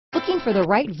Looking for the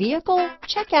right vehicle?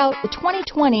 Check out the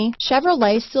 2020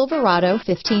 Chevrolet Silverado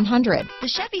 1500. The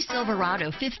Chevy Silverado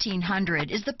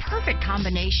 1500 is the perfect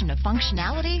combination of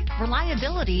functionality,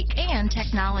 reliability, and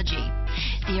technology.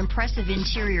 The impressive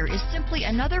interior is simply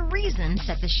another reason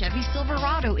that the Chevy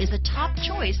Silverado is a top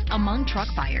choice among truck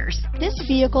buyers. This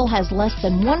vehicle has less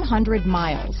than 100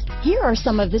 miles. Here are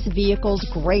some of this vehicle's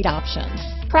great options: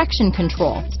 traction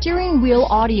control, steering wheel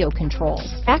audio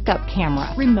controls, backup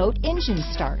camera, remote engine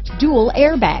start, dual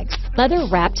airbags,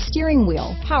 leather-wrapped steering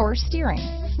wheel, power steering,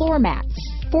 floor mats,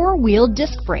 four-wheel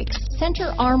disc brakes,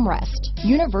 center armrest,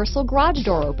 universal garage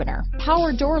door opener,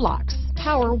 power door locks,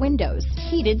 power windows,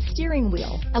 heated steering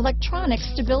wheel, electronic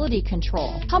stability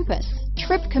control, compass,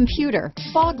 trip computer,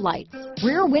 fog lights,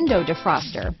 rear window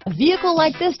defroster. A vehicle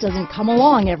like this doesn't come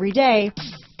along every day.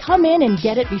 Come in and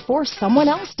get it before someone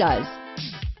else does.